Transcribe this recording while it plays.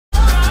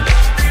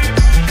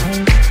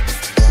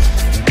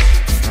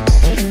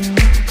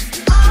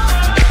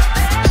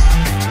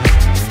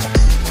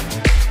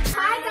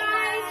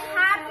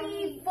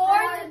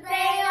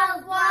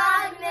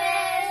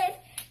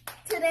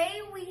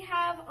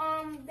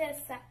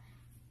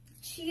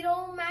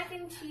Cheeto mac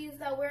and cheese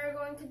that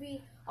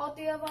all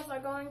three of us are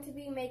going to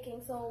be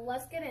making. So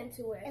let's get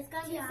into it. It's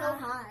gonna be so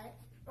hot.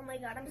 Oh my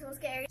god, I'm so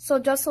scared. So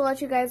just to let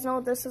you guys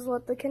know, this is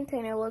what the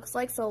container looks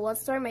like. So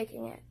let's start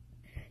making it.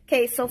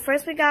 Okay, so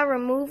first we gotta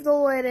remove the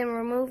lid and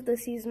remove the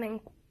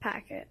seasoning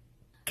packet.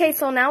 Okay,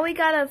 so now we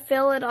gotta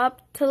fill it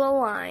up to the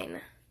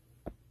line.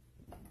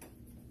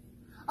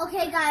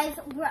 Okay, guys,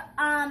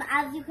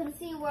 as you can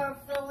see, we're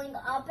filling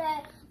up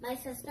it. My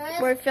sister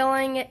is. We're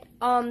filling it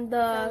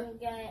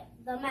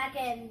The mac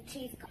and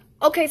cheese.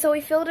 Okay, so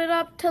we filled it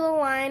up to the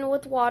line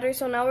with water.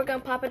 So now we're gonna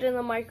pop it in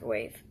the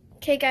microwave.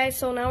 Okay, guys,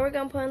 so now we're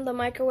gonna put it in the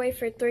microwave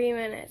for 3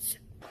 minutes.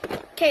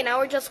 Okay, now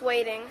we're just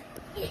waiting.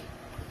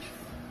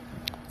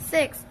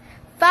 6,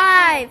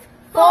 5,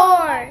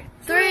 4,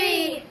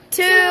 3,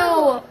 2,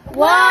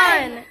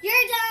 1.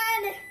 You're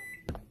done.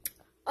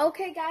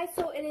 Okay, guys,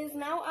 so it is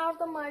now out of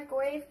the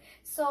microwave.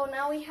 So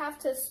now we have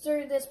to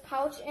stir this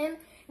pouch in.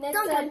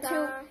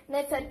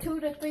 Next at 2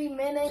 to 3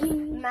 minutes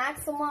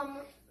maximum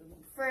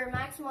for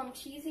maximum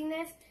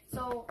cheesiness.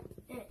 So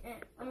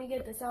let me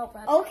get this out.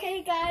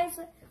 Okay, guys.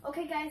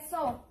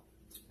 So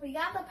we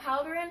got the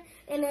powder in,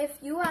 and if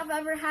you have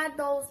ever had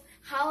those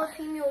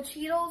jalapeno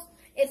Cheetos,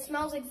 it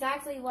smells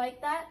exactly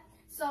like that.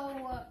 So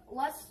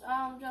let's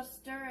just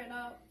stir it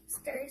up.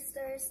 Stir.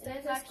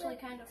 It's actually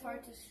kind of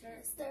hard to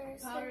stir. The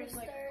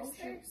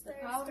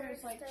powder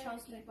is like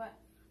chunky, but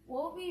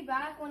we'll be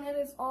back when it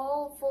is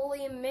all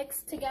fully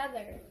mixed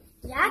together.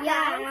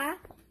 Yeah.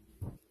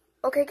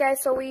 Okay,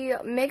 guys, so we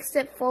mixed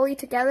it fully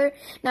together.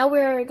 Now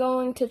we're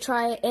going to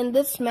try it, and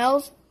this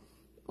smells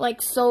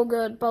like so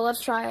good, but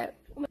let's try it.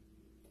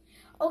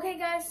 Okay,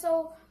 guys,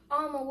 so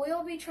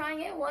we'll be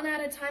trying it one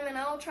at a time, and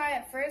I'll try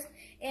it first,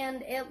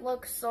 and it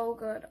looks so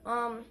good.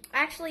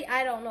 Actually,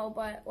 I don't know,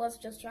 but let's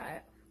just try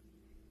it.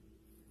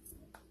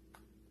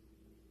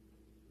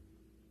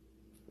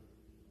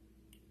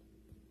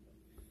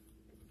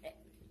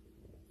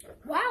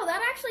 Wow,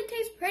 that actually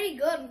tastes pretty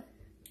good,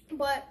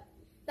 but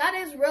that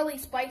is really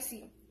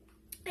spicy.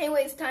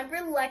 Anyways, time for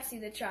Lexi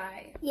to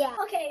try. Yeah.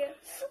 Okay.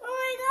 Oh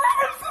my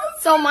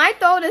god. So my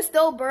throat is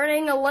still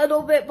burning a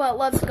little bit, but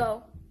let's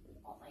go.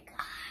 Oh my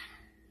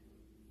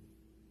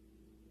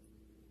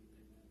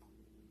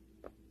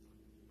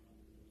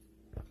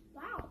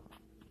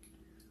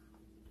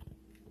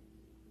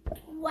god.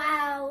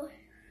 Wow.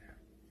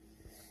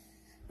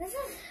 This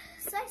is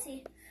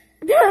spicy.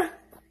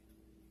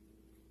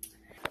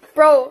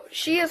 Bro,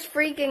 she is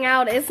freaking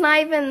out. It's not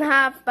even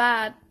half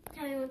bad.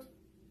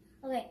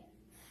 Okay.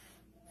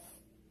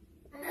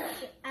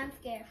 I'm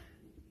scared.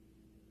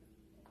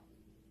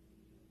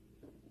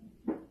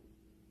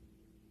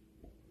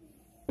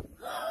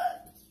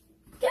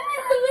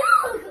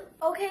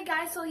 Okay,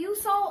 guys, so you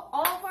saw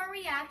all of our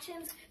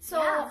reactions. So,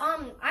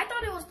 yeah. I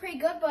thought it was pretty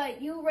good,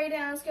 but you rated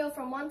it on a scale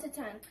from 1 to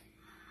 10.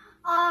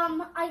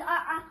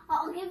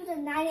 I'll give it a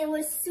 9. It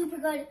was super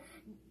good.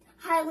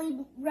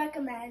 Highly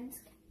recommend.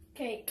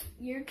 Okay,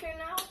 your turn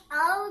now.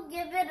 I'll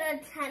give it a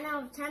 10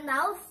 out of 10.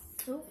 That was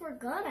super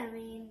good. I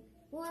mean,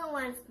 who wouldn't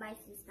want a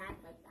spicy snack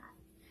like that?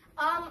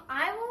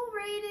 I will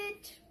rate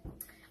it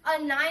a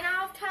 9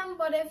 out of 10,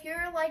 but if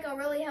you're like a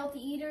really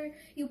healthy eater,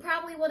 you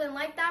probably wouldn't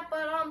like that.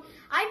 But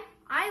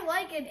I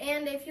like it,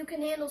 and if you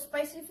can handle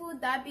spicy food,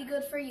 that'd be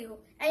good for you.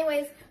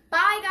 Anyways,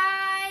 bye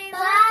guys.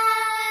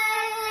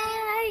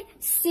 Bye.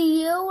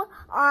 See you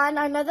on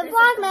another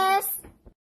Vlogmas.